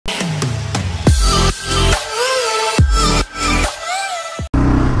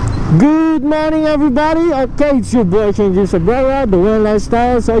Good morning everybody. Okay, it's your boy Changes sa Brgy, the Well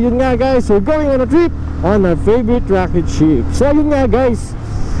Lifestyle. So ayun nga guys, we're going on a trip on our favorite rocket ship. So ayun nga guys,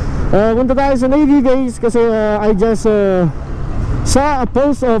 punta tayo sa Navy base kasi I just saw a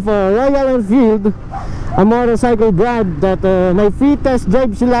post of Royal Enfield, a motorcycle brand that may free test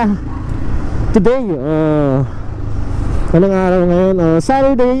drive sila today. Anong araw ngayon?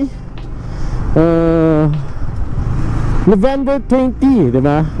 Saturday, November 20,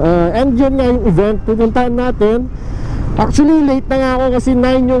 diba? And yun nga yung event, pupuntahan natin. Actually, late na nga ako kasi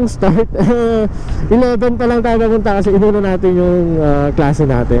 9 yung start. 11 pa lang tayo pupunta kasi inuna natin yung klase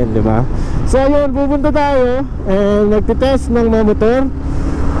natin, diba? So yun, pupunta tayo and nagtitest ng mga motor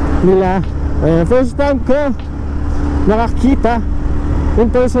nila. First time ko nakakita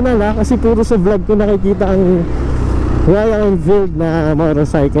in personal kasi puro sa vlog ko nakikita ang Royal Enfield na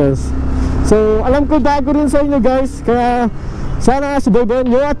motorcycles. So alam ko bago rin sa inyo guys, kaya sana subaybayan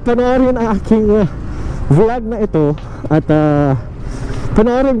nyo at panoorin ang aking vlog na ito. At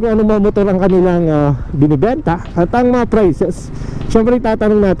panoorin kung ano mga motor ang kanilang binibenta at ang mga prices. Siyempre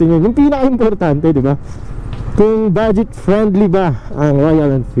tatanong natin yun, yung pinaka-importante, di ba? Kung budget friendly ba ang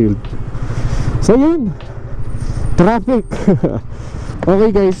Royal Enfield. So yun, traffic. Okay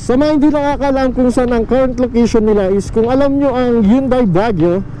guys, sa mga hindi nakakalam kung saan ang current location nila is, kung alam nyo ang Hyundai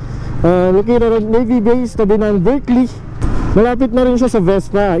Baguio located at Navy base tabi ng Berkeley, malapit na rin siya sa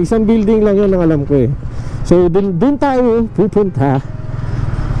Vespa. Isang building lang yun ang alam ko So dun tayo pupunta.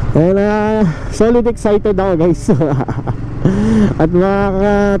 And solid excited ako guys. At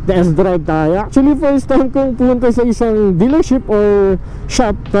maka-test drive tayo. Actually first time kong pumunta sa isang dealership or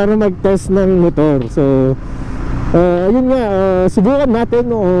shop para mag-test ng motor. So ayun nga, subukan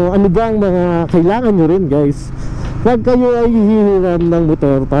natin ano ba ang mga kailangan nyo rin guys pag kayo ay hihiram ng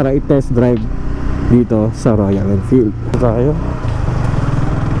motor para i-test drive dito sa Royal Enfield. Tayo.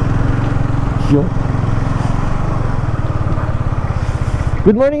 Yo.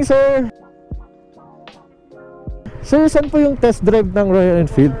 Good morning sir. Sir, saan po yung test drive ng Royal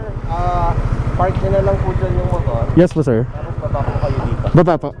Enfield? Park nyo na lang po dyan yung motor. Yes po sir. Tapos baba po kayo dito.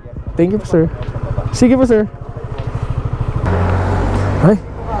 Baba po. Thank you po sir. Sige po sir. Ay,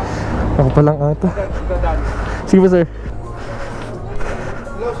 ako palang ata. Sige po sir.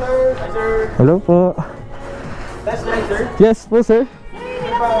 Hello sir. Hi sir. Hello po. Test drive sir? Yes po sir.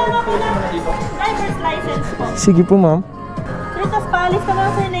 Driver's license po. Sige po ma'am. Sir, tas paalis ka na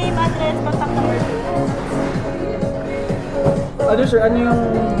sir, name, address, contact number. Ano sir, ano yung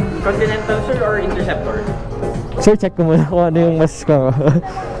continental sir or interceptor? Sir, check ko muna kung ano yung mas ko.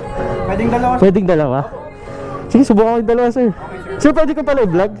 Pwedeng dalawa sir? Pwedeng dalawa? Sige, subukan ko yung dalawa sir. Sir, pwede ko pala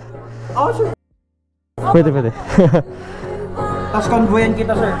i-vlog? Oo sir. Pwede. Tapos convoyan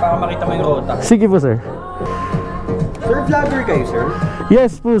kita sir, para makita mo yung rota. Sige po sir. Sir, vlogger kayo sir?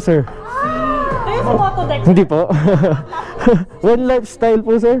 Yes po sir. Kayo sa motodeck. Hindi po. One lifestyle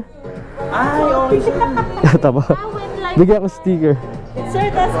po sir. Ay, okay sir. Tama. Bigyan ko sticker. Sir,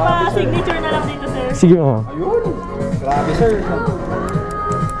 tas pa signature na lang dito sir. Sige ma'am. Ayun. Grabe sir.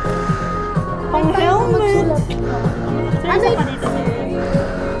 Pang helmet. Sir, isa pa dito sir.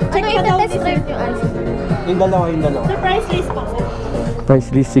 Check pa daw ni sir. Yung dalawa. Sir, price list po sir. Price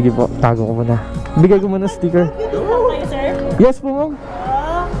list, sige po. Tago ko muna. Bigay ko muna sticker. Lang kayo sir. Yes po ma'am.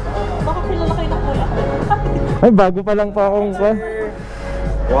 Baka kilala kayo ng kuya. Ay, bago pa lang po akong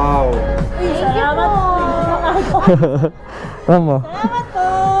Wow. Salamat po. Tama. Salamat po.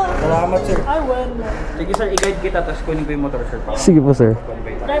 Salamat sir. Ay, well. Sige sir, i-guide kita tapos kunin ko yung motor sir. Sige po sir.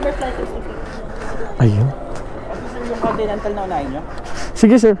 Driver's license po sir. Ayun. Kasi sir, yung continental na unahin nyo?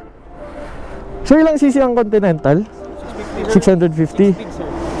 Sige sir. Sir, ilang cc ang Continental? 650. Speed sir.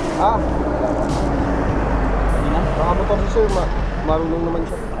 Nakamotor si sir, marunong naman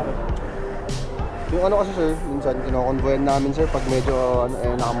siya. Yung ano kasi sir, minsan kinokonvoyan namin sir pag medyo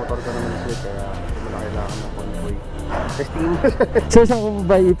nakamotor ka naman sir, kaya wala kailangan ng convoy. Testing mo Sir, saan ko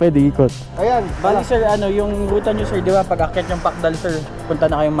ba pwede ikot? Ayan, Bali sir, yung ruta nyo sir, di ba, pag akyat yung Pakdal sir, punta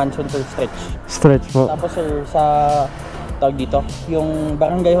na kayong Mansion sir, stretch. Stretch po. Tapos sir, sa tawag dito, yung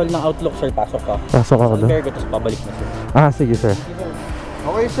barangay hall ng Outlook sir, pasok ka. Pasok ako doon. Vergo, tapos pabalik na sir. Sige sir.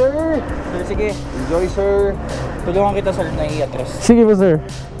 Okay sir. Sir, sige, Enjoy sir. tulungan kita sir na i-address. Sige po sir.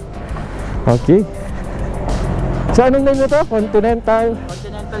 Okay. So anong name nito? Continental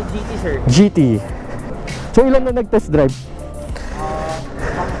Continental GT sir. GT. So ilan na nag-test drive?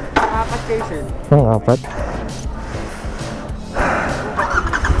 Apat kayo sir. Ang apat.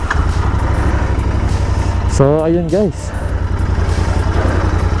 So ayun guys,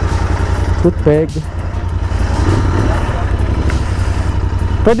 foot peg.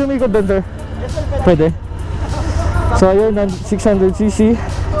 Pwede umikot doon sir? Yes sir, Pwede. So ayun, 600cc.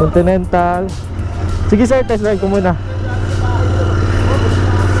 Continental. Sige sir, test drive ko muna.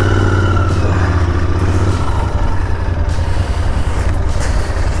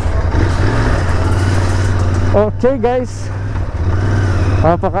 Okay guys,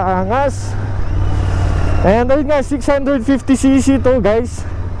 napakaangas. And ayun nga, 650cc to guys.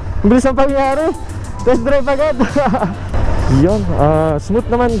 Bilis ang pangyari. Test drive agad. Yun, smooth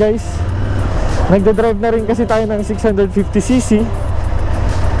naman guys. Nagda-drive na rin kasi tayo ng 650cc.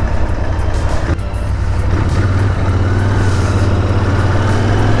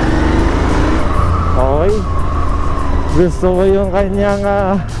 Okay, gusto ko yung kanyang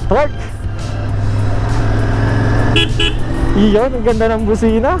torque. Iyon, ang ganda ng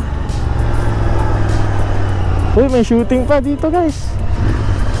busina. Uy, may shooting pa dito guys.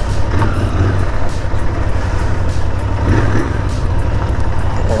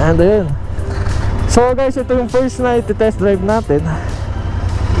 And ayun. So guys, ito yung first na iti-test drive natin.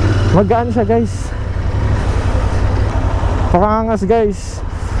 Magaan siya guys. Pakangas guys.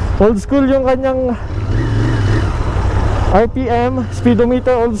 Old school yung kanyang RPM,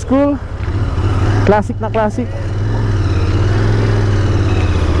 speedometer old school. Classic na classic.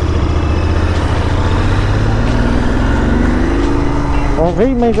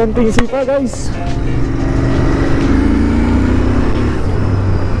 Okay, may konting sipa guys.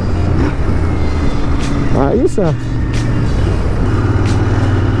 Ayos ah.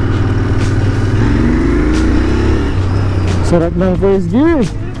 Sarap ng first gear.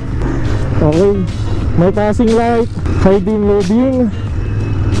 Okay, may passing light, high beam, low beam.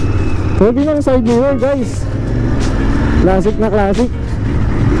 Pwede ng side mirror guys. Classic na classic.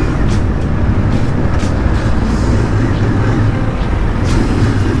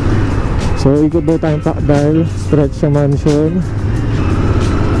 So ikot daw tayong pack dial, stretch sa mansion.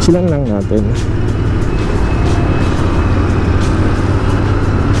 Silang lang natin.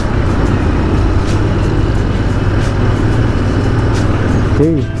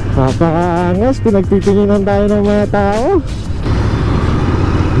 Okay, napakaangas. Pinagtitinginan tayo ng mga tao.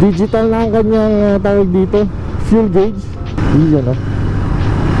 Digital na ang kanyang tawag dito, fuel gauge. Iyon o.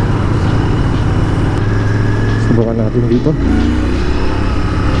 Subukan natin dito.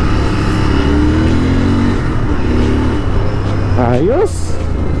 Ayos.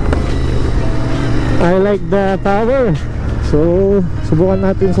 I like the power. So subukan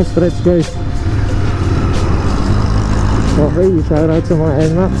natin sa stretch guys. Okay, shoutout sa mga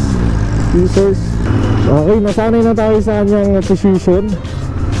NMAX users. Okay, nasanay na tayo sa kanyang precision.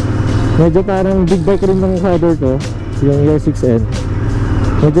 Medyo parang big bike rin ng father ko, yung Year 6N.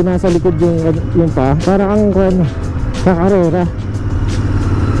 Medyo nasa likod yung pa. Parang ang kakarera.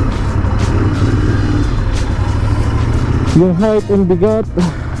 Yung height and bigat,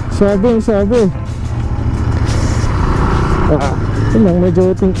 sabi. Yun lang,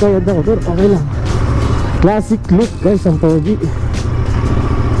 medyo tingkayad ako, pero okay lang. Classic look guys, ang pogi.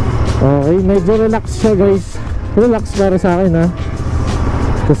 Okay, medyo relax siya guys. Relax para sa akin ha,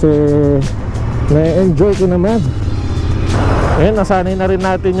 kasi na-enjoy ko naman. Ayun, nasanay na rin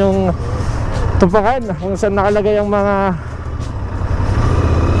natin yung tupakan kung saan nakalagay ang mga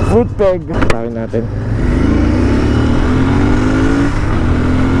foot peg. Tawin natin.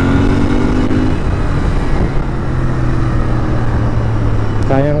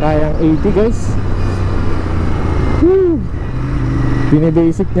 Kayang-kayang 80 guys.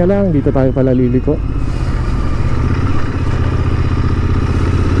 Binibasic niya lang. Dito tayo pala liliko.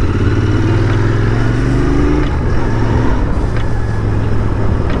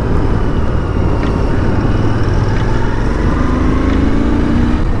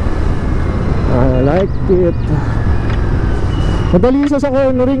 I like it. Madali siya sa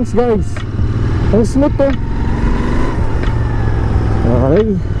cornerings guys. Ang smooth to. Okay.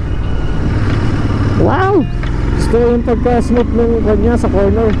 Wow! Gusto ko yung pagka-smooth ng kanya sa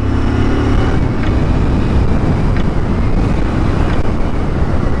corner.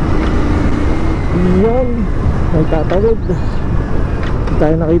 Yun. May tatawid. Hindi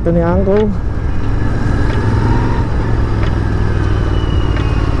tayo nakita ni Uncle.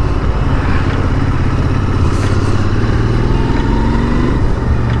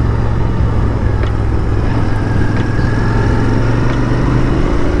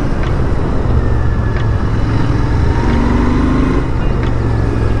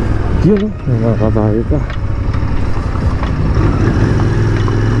 Yun, may mga kabayo pa.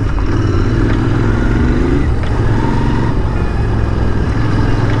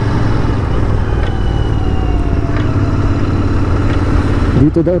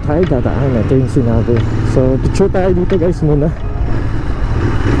 Dito daw tayo dadaan, ito yung sinabi. So picture tayo dito guys muna.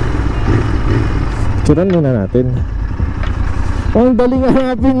 Picturean muna natin. Ang daling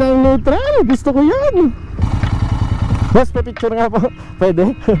hanapin ng neutral. Gusto ko yan. Boss, pa-picture nga po.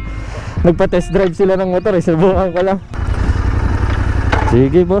 Pwede. Nagpa-test drive sila ng motor. Subukan ko lang.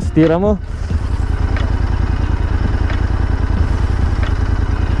 Sige boss, tira mo.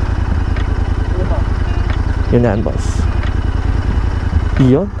 Yun yan boss.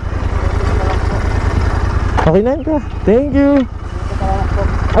 Iyon. Okay na yun ka. Thank you.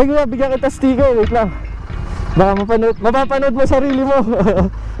 Ay bigyan kita sticker. Wait lang. Baka mapapanood mo sarili mo.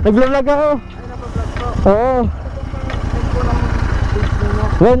 Nag-vlog ako. Oo.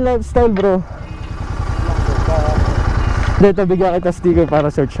 One lifestyle bro. Dito bigyan kita sticker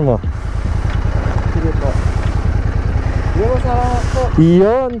para search mo. Sige po.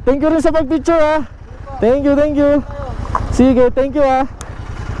 Iyon. Thank you rin sa pag-picture ha. Thank you. Sige, thank you ha.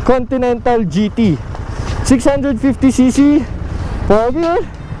 Continental GT 650cc. Pogi eh.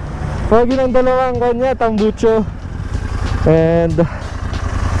 Pogi ng dalawang kanya, tambucho. And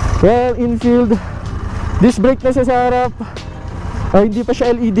Royal Enfield. Disc brake na siya sa harap. Hindi pa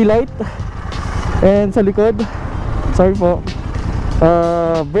siya LED light. And sa likod, sorry po,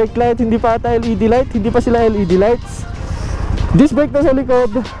 brake light, hindi pa ata LED light. Hindi pa sila LED lights. Disc brake na sa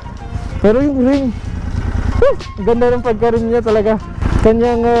likod. Pero yung ring, ang ganda ng pagka-ring niya talaga.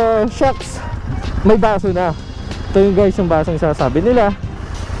 Kanyang shocks, may baso na. Ito yung guys, yung basong sasabi nila.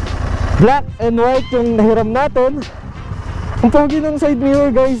 Black and white yung nahiram natin. Ang pogi ng side mirror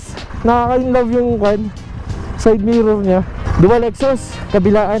guys. Nakaka-inlove yung side mirror niya. Dual exhaust,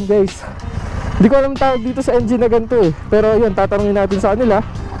 kabilaan guys. Hindi ko alam tawag dito sa engine na ganito eh. Pero yun, tatanungin natin sa kanila.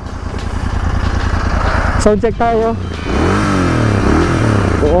 Sound check tayo.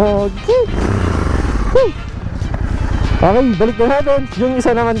 Okay. Okay, balik na natin. Yung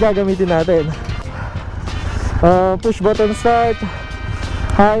isa naman gagamitin natin. Push button start,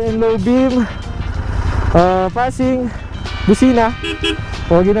 high and low beam, passing, busina.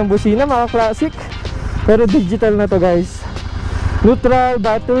 Huwag yun ang busina, mga classic. Pero digital na to guys. Neutral,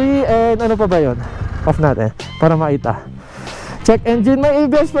 battery, and ano pa ba yun? Off natin, para makita. Check engine, may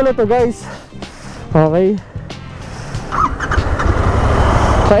ABS pala to guys. Okay.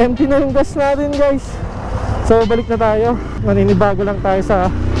 Pa-empty na yung gas natin guys. So balik na tayo. Maninibago lang tayo sa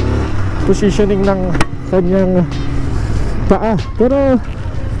positioning ng kanyang paa. Pero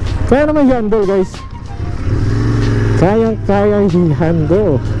kaya naman i-handle guys. Kaya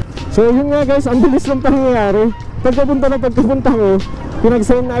i-handle. So yun nga guys, ang bilis ng pangyayari. Pagkapunta ko,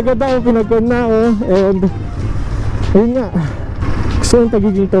 pinag-sign na agad ako, pinag-con na ako. And ayun nga, gusto yung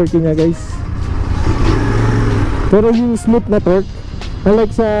pagiging torque niya guys. Pero yung smooth na torque,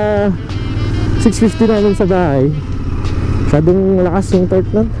 unlike sa 650 namin sa bahay, masyadong malakas yung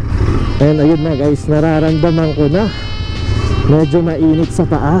torque nun. And ayun na guys, nararamdaman ko na medyo mainit sa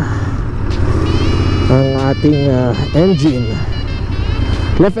paa ang ating engine.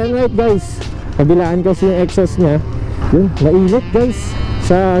 Left and right guys, kabilaan kasi yung exhaust nya. Yun, mainit guys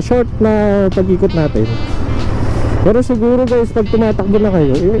sa short na pag-ikot natin. Pero siguro guys, pag tumatakbo na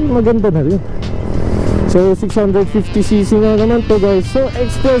kayo, maganda na rin. So 650cc na naman to guys. So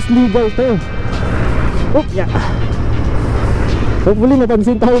express legal to. Oh yeah. Hopefully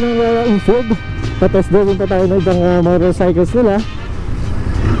napansin tayo ng Royal Enfield. Patest driving pa tayo ng ibang motorcycles nila.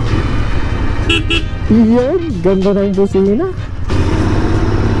 Iyon, ganda na yung busina.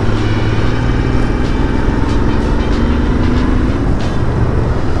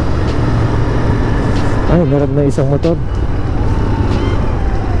 Ay, meron na isang motor.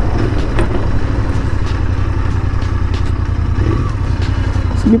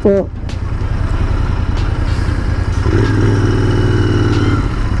 Sige po.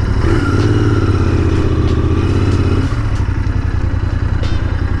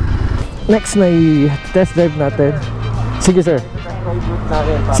 Next na i-test drive natin. Sige sir.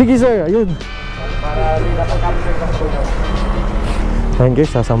 Sige sir, ayun. Ayun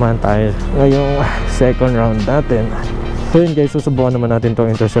guys, sasamahan tayo ngayong second round natin. So yun guys, susubukan naman natin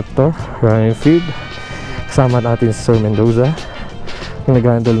itong interceptor Royal Enfield. Kasama natin si Sir Mendoza, yung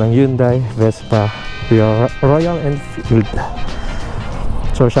nag-handle ng Hyundai, Vespa, Royal Enfield.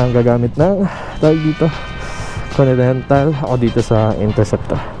 So siya ang gagamit ng tawag dito, continental. Ako dito sa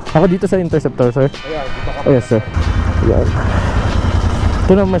interceptor. Ako dito sa interceptor, sir. Oh, yes, sir. Ayan.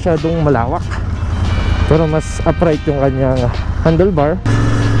 Ito na masyadong malawak, pero mas upright yung kanyang handlebar.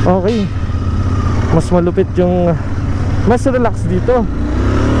 Okay. Mas malupit yung, mas relax dito.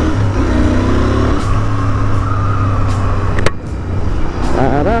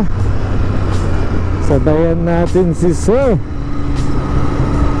 Tara. Sabayan natin si sir.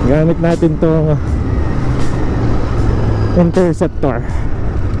 Gamit natin tong interceptor.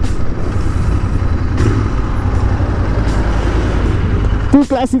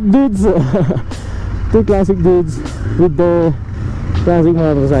 classic dudes. Two classic dudes with the classic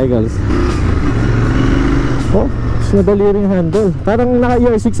motorcycles. Oh, mas madali rin handle. Parang naka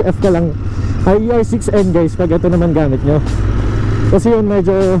ER6F ka lang. Ay, ER6N guys pag ito naman gamit nyo. Kasi yun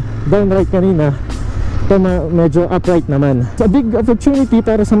medyo downright kanina. Ito medyo upright naman. It's a big opportunity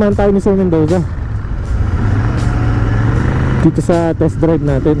para samahan tayo ni Sir Mendoza dito sa test drive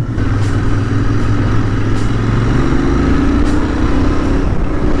natin.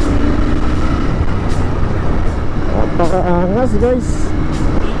 Napakaangas guys.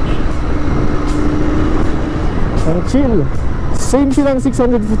 Ang chill. Same silang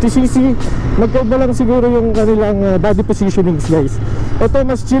 650cc. Magkaiba lang siguro yung kanilang body positionings guys. Ito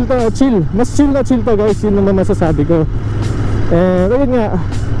mas chill to, chill. Mas chill to guys. Yun naman masasabi ko. Ayun nga.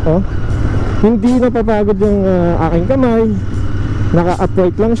 Oh, hindi napapagod yung aking kamay.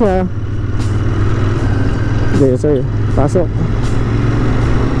 Naka-upright lang siya. Okay sir, pasok.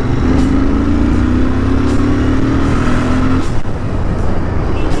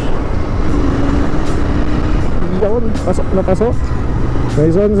 Yun, pasok na pasok.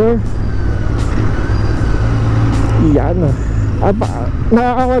 Nice one sir. Yan.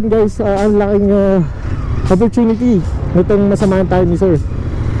 Nakakawan guys, ang laking opportunity nitong masamahan tayo ni sir.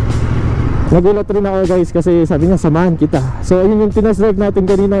 Nagulat rin ako guys kasi sabi niya samahan kita. So ayun yung tinest drive natin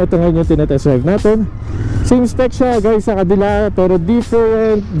kanina. Ito ngayon yung tinetest drive natin. Same spec siya guys sa kabila, pero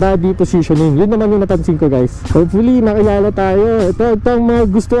different body positioning. Yun naman yung napansin ko guys. Hopefully makilala tayo. Ito ang mga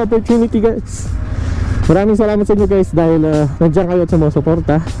gusto opportunity guys. Maraming salamat sa inyo guys dahil nandiyan kayo at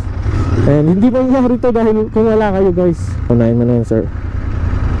sumusuporta. And hindi pa nangyari to dahil kung wala kayo guys. Unahin mo na yun sir.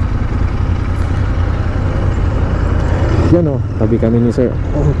 Yan o, tabi kami ni sir.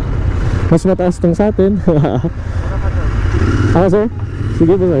 Mas mataas tong sa atin. Ako sir?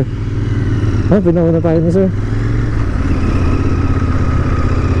 Sige po sir. Pinauna tayo ni sir.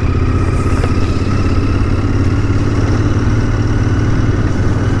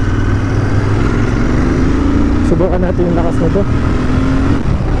 Subukan natin yung lakas nito.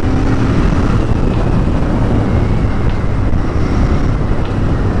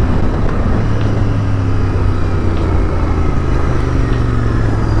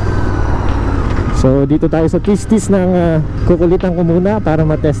 So dito tayo sa twisties ng kukulitan ko muna para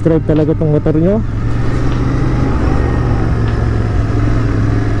ma-test drive talaga tong motor nyo.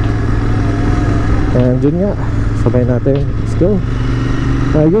 And yun nga, sabay natin. Let's go.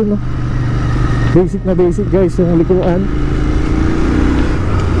 Ayun no. Basic na basic guys yung likuan.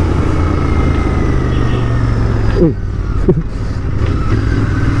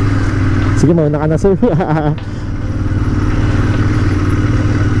 Sige mauna ka na sir.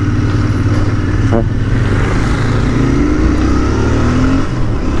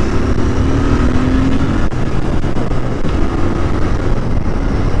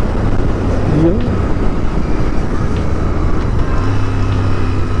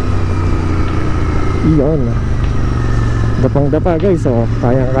 Iyon. Dapang dapa guys. So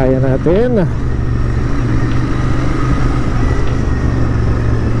kayang kaya natin.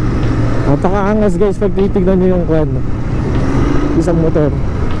 Napakaangas guys pag titignan nyo yung kwan isang motor.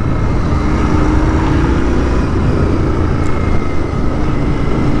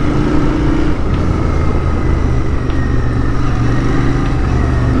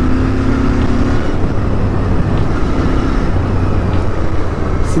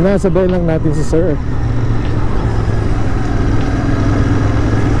 Sinasabay lang natin si sir.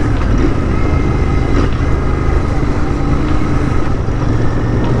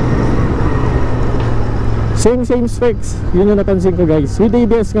 Same specs. Yun yung napansin ko guys. With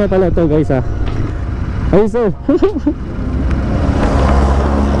ABS nga pala to guys ha. Ayun sir.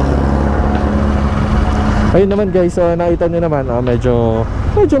 Ayun naman guys, nakita nyo naman medyo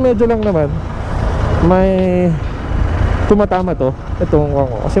lang naman. May tumatama to. Itong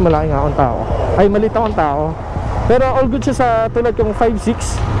kasi malaki nga akong tao. Ay maliit akong tao. Pero all good siya sa tulad kong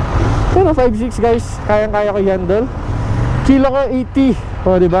 5'6". Pero 5'6 guys, kayang-kaya ko i-handle. Kilo ko 80.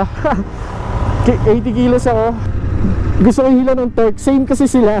 O diba? 80 kilos ako. Gusto ko hila ng torque. Same kasi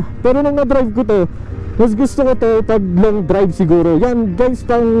sila. Pero nung na-drive ko to, mas gusto ko to pag long drive siguro. Yan guys,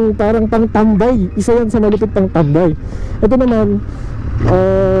 parang pang tambay. Isa yan sa malupit pang tambay. Ito naman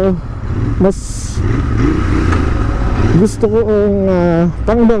mas gusto ko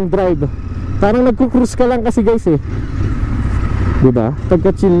pang long drive. Parang nagku-cruise ka lang kasi guys diba?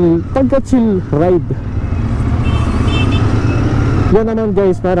 Pagka chill ride. Yan naman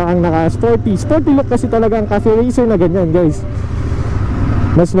guys, parang ang naka-sporty look kasi talaga ang cafe racer na ganyan guys.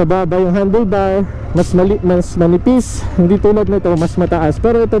 Mas mababa yung handlebar, mas manipis, hindi tulad nito mas mataas,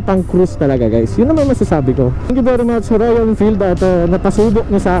 pero ito pang cruise talaga guys. Yun naman masasabi ko. Thank you very much Royal Enfield at napasubok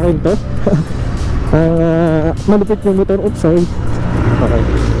niya sa akin to. Ang malupit yung motor. Oops, sorry. Okay.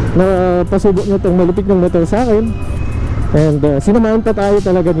 Napasubok niya itong malupit yung motor sa akin. And sinamahan pa tayo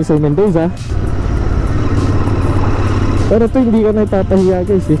talaga ni Sir Mendoza. Pero ito hindi ka na ipapahiya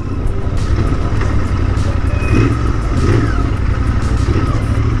guys eh.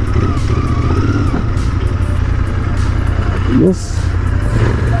 Yes.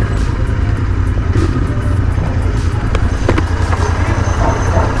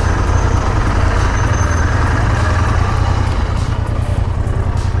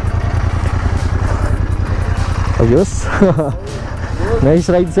 Ayos. Nice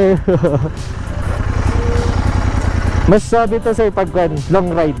ride sir. Mas sabi to sir pag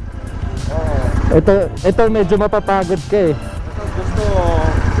long ride. Ito medyo mapapagod ka eh. Gusto.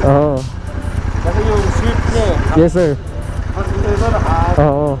 Oo. Kasi yung sweep niya eh. Yes sir.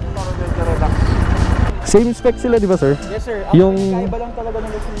 Oo. Same spec sila di ba sir? Yes sir. Yung Kaiba lang talaga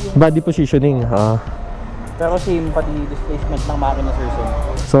ng yung body positioning. pero same pati displacement ng makina sir.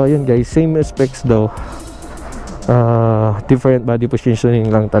 So ayun guys, same specs daw. Different body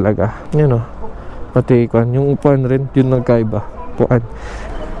positioning lang talaga. Yun o. Pati yung upuan rin, yun nagkaiba. Upuan.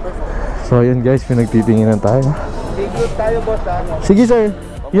 So ayun guys, pinagtitinginan tayo. Good tayo boss. Sige sir,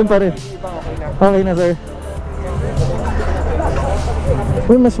 yun pa rin. Okay na sir.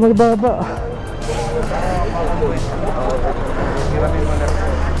 Uy, mas magbaba.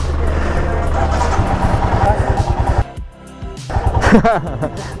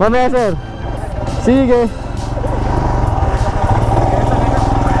 Mamaya sir. Sige.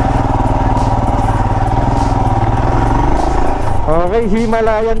 Okay,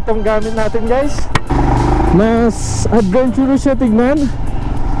 Himalayan tong gamit natin guys. Mas adventurous siya tignan.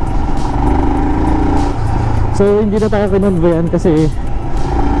 So hindi na tayo kinonvoyan kasi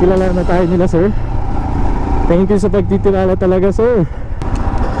kilala na tayo nila sir. Thank you sa pagtitiwala talaga sir.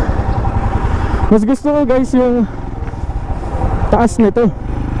 Mas gusto ko guys yung taas nito.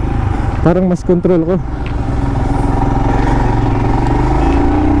 Parang mas control ko.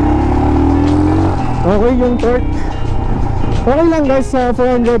 Okay yung torque. Okay lang guys sa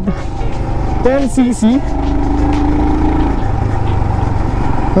 410cc.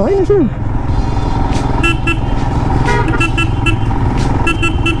 Okay na siya.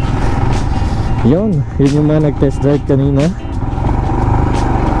 Yun yung mga nag-test drive kanina.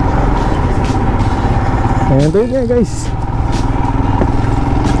 And yun guys,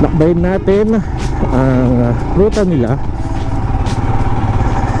 lakbayin natin ang ruta nila.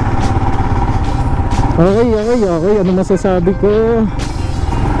 Okay. Ano masasabi ko?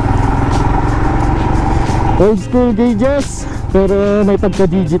 Old school gauges, pero may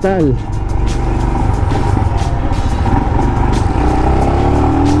pagka-digital.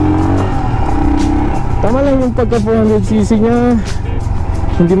 Tama lang yung pagka 400cc nya.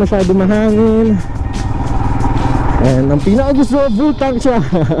 Hindi masyado mahangin. And ang pinaka-gusto, full tank siya.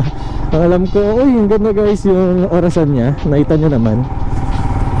 Ang alam ko, yung ganda guys yung orasan niya. Nakita nyo naman.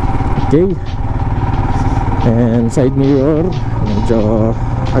 Okay. And side mirror, medyo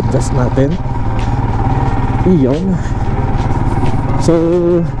adjust natin. Iyon. So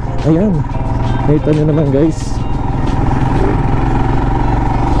ayan, nakita nyo naman guys.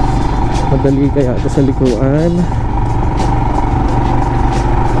 Madali kaya ito sa likuan.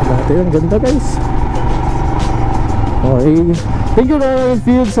 Dati ang ganda guys. Okay, thank you Royal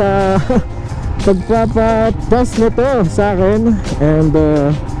Enfield sa pagpapa-test nito sa akin. And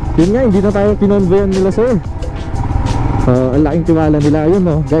yun nga, hindi na tayo kinonvoyan nila sir. Ang laking tiwala nila yun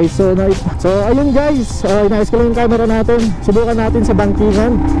no guys. So ayun guys, inayos ko lang yung camera natin. Subukan natin sa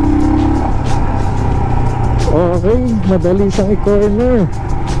bangkingan. Okay, madali siyang i-corner.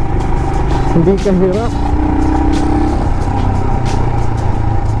 Hindi ka hirap.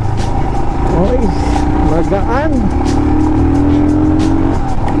 Okay, magaan.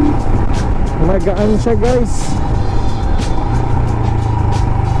 Magaan siya guys.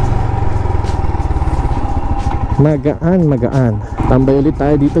 Magaan. Tambay ulit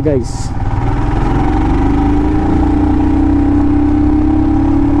tayo dito guys.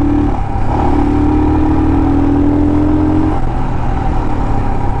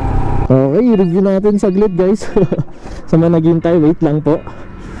 Okay, review natin saglit guys. Sa mga naghintay, wait lang po.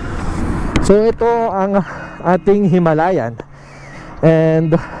 So ito ang ating Himalayan.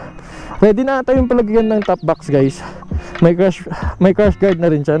 And ready na ata yung palagyan ng top box guys. May crash guard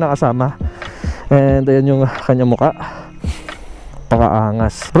na rin siya nakasama. And ayan yung kanyang muka.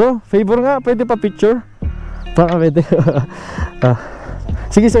 Pakaangas. Bro, favor nga, pwede pa picture? Baka pwede.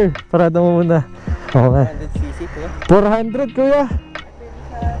 Sige sir, parada mo muna. Okay. 100cc kuya. 400 kuya.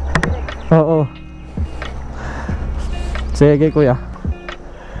 Oo. Sige kuya.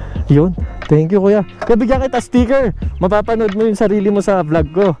 Yun. Thank you kuya. Kaya bigyan kita sticker. Mapapanood mo yung sarili mo sa vlog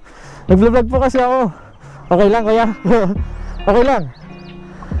ko. Nag-vlog po kasi ako. Okay lang kuya. Okay lang.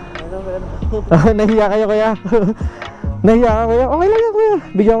 Nahiya kayo kuya. Nahiya ka kuya. Okay lang yan kuya.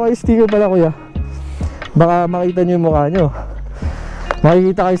 Bigyan ko yung sticker pala kuya. Baka makita nyo yung mukha nyo.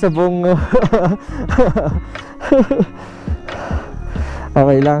 Makikita kayo sa buong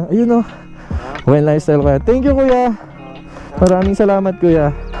okay lang. Ayun o. Well lifestyle kuya. Thank you kuya. Maraming salamat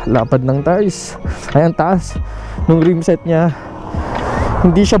kuya. Lapad ng tires. Ayan taas. Nung rim set nya.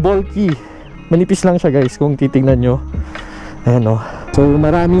 Hindi siya bulky. Manipis lang siya guys kung titignan nyo. Ayan o. So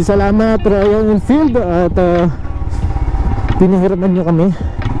maraming salamat Royal Enfield. At pinahiraman nyo kami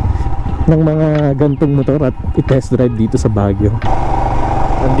ng mga gantong motor at i-test drive dito sa Baguio.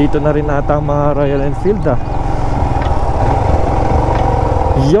 Nandito na rin ata ang mga Royal Enfield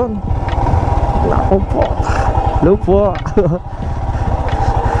Yun. Nako po. Hello po.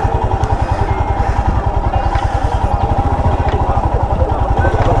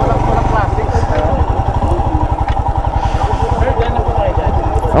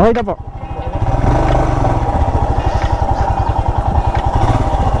 Okay na po.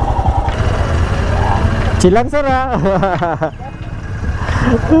 Chilang sara.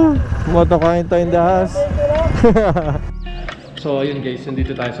 Motoconto in the house. So ayun guys,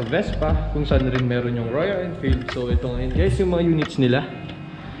 nandito tayo sa Vespa, kung saan rin meron yung Royal Enfield. So ito ngayon guys, yung mga units nila.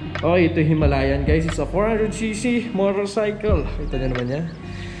 Okay, ito Himalayan guys, it's a 400cc motorcycle. Ito na naman yan.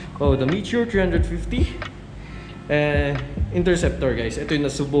 Oh, the Meteor 350 Interceptor guys. Ito yung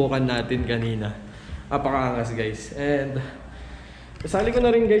nasubukan natin kanina. Napakaangas guys. And kasali ko na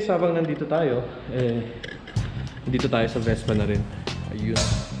rin guys habang nandito tayo. Dito tayo sa Vespa na rin. Ayun.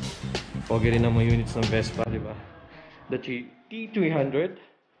 Pogi rin ang mga units ng Vespa, di ba? The T300.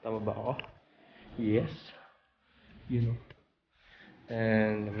 Tama ba ako? Yes. You know.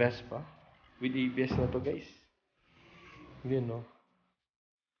 And Vespa. With ABS na to guys. You know.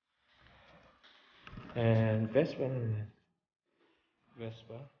 And Vespa na rin.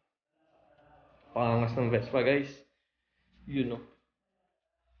 Vespa. Pangas ng Vespa guys. You know.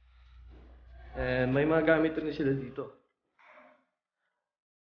 And may mga gamit rin sila dito.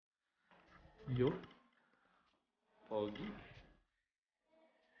 Yo. Pogi.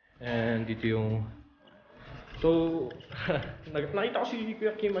 And dito yung... So, nakita ko si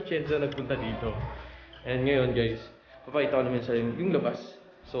Kuya Kim Atienza nagpunta dito. And ngayon guys, papakita ko naman sa yung labas.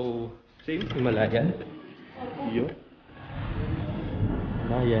 So, same, Himalayan. Yo.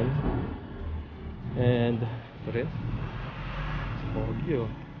 Himalayan. And, ito rin. Pogi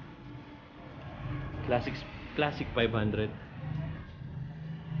oh. Classic 500.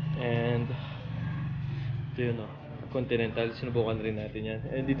 And ito yun o, Continental. Sinubukan rin natin yan.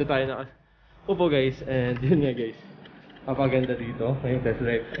 And dito tayo upo guys. And yun nga guys, kapaganda dito ngayong test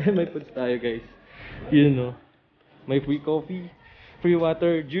drive. May foods tayo guys. Yun o, may free coffee, free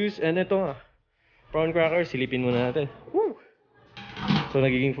water, juice. And ito nga, prawn cracker. Silipin muna natin. Woo! So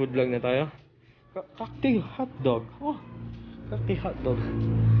nagiging food vlog na tayo. Cocktail hotdog. Oh, cocktail hotdog.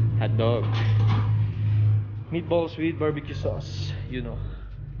 Hotdog. Meatballs with barbecue sauce. You know.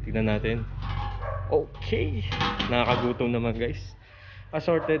 Tignan natin. Okay. Nakakagutom naman guys.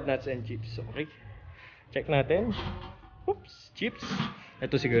 Assorted nuts and chips. Okay. Check natin. Oops. Chips.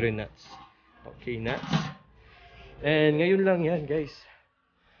 Ito siguro yung nuts. Okay, nuts. And ngayon lang yan guys.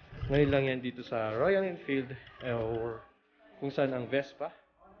 Ngayon lang yan dito sa Royal Enfield. Or kung saan ang Vespa.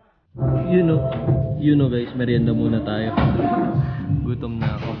 You know guys. Merienda muna tayo. Gutom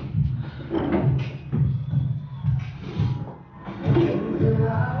na ako.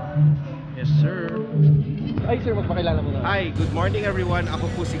 Yes sir. Ay sir, magpakilala muna. Hi, good morning everyone. Ako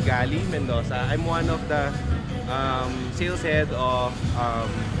po si Gali Mendoza. I'm one of the sales head of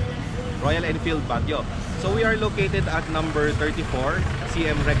Royal Enfield Baguio. So we are located at number 34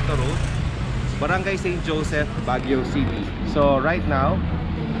 CM Recto Road, Barangay St. Joseph, Baguio City. So right now,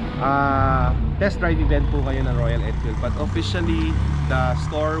 test drive event po kayo ng Royal Enfield, but officially the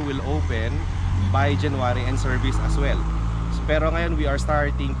store will open by January and service as well. Pero ngayon we are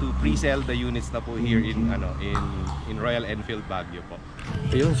starting to pre-sell the units na po here in Royal Enfield Baguio po.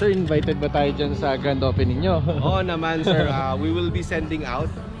 Ayun sir, invited ba tayo dyan sa grand opening nyo? Oo naman sir, we will be sending out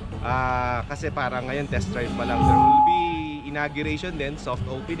kasi parang ngayon test drive pa lang. There will be inauguration then, soft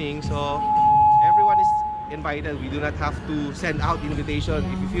opening. So everyone is invited. We do not have to send out invitation.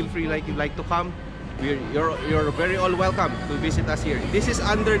 If you feel free like you'd like to come, you're very all welcome to visit us here. This is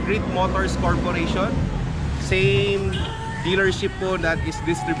under Grid Motors Corporation. Same dealership po that is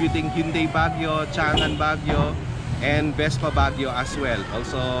distributing Hyundai Baguio, Chang'an Baguio, and Vespa Baguio as well.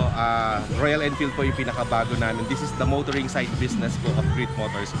 Also, Royal Enfield po yung pinakabago namin. This is the motoring side business po of Great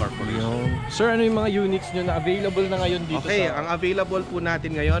Motors Corporation. Sir, ano yung mga units nyo na available na ngayon dito? Okay, ang available po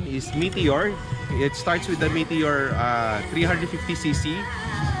natin ngayon is Meteor. It starts with the Meteor 350cc.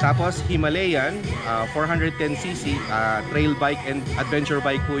 Tapos Himalayan, 410cc, trail bike and adventure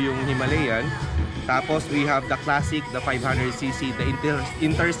bike po yung Himalayan. Tapos we have the classic, the 500cc, the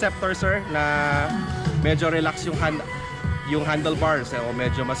interceptor, sir, na medyo relax yung handlebars, o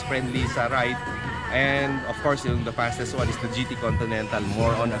medyo mas friendly sa ride. And of course, yung the fastest one is the GT Continental,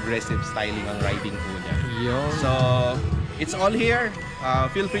 more on aggressive styling ang riding po niya. So it's all here.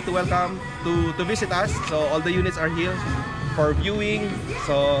 Feel free to welcome to visit us. So all the units are here for viewing.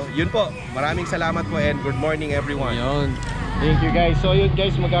 So yun po, maraming salamat po and good morning everyone. Yun. Thank you guys. So yun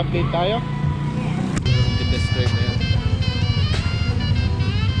guys, mag-update tayo. Test drive na yan.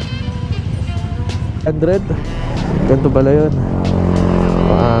 100. Ganito pala yun.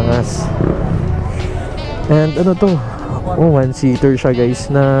 Maangas. And ano to? Oh, one-seater siya guys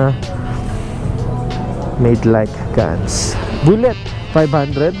na made like cans. Bullet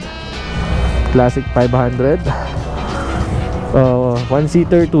 500. Classic 500.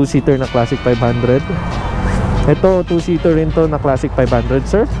 One-seater, two-seater na classic 500. Ito, two-seater rin to na classic 500,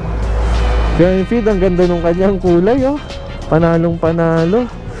 sir. Royal Enfield, ang ganda nung kanyang kulay, oh. Panalong panalo.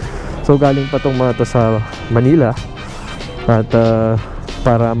 So galing pa tong mga to sa Manila. At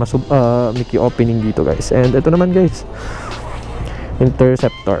para Mickey opening dito guys. And ito naman guys,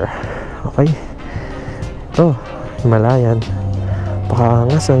 interceptor. Okay. Ito, Himalayan.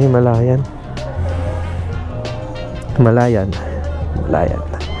 Pakangas ang Himalayan. Himalayan.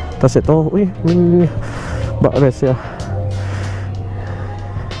 Tapos ito, uy, may bakres ya.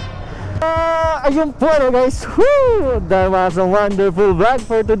 Ayun po na guys. Woo! That was a wonderful vlog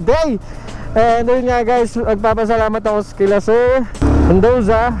for today. And yun nga guys, magpapasalamat ako kila Sir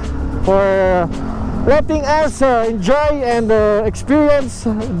Mendoza for letting us enjoy and experience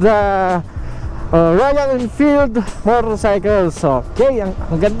the Royal Enfield motorcycles. Okay, ang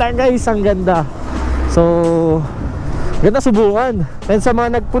ganda guys, ang ganda. So, ganda subukan. And sa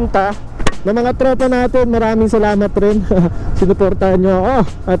mga nagpunta na mga tropa natin, maraming salamat rin. Sinuportahan nyo ako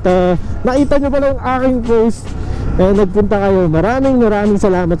at nakita nyo pala yung aking post nagpunta kayo. Maraming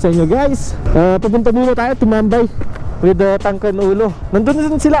salamat sa inyo guys. Pupunta muna tayo, tumambay with Tangkan Ulo. Nandun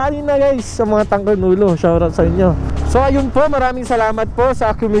din sila kanina guys, sa mga Tangkan Ulo. Shoutout sa inyo. So ayun po, maraming salamat po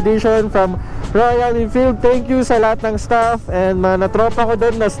sa accommodation from Royal Enfield. Thank you sa lahat ng staff and mga natropa ko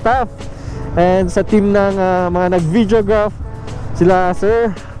doon na staff, and sa team ng mga nag-videograph, sila sir,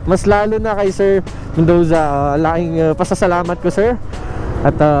 mas lalo na kay Sir Mendoza. Laking pasasalamat ko sir.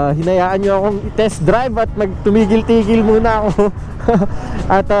 At hinayaan nyo akong i-test drive at magtumigil-tigil muna ako.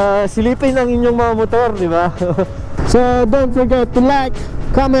 At silipin ang inyong mga motor, di ba? So don't forget to like,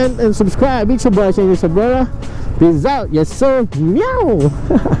 comment, and subscribe. Big Brgy, Peace out. Yes sir. Meow.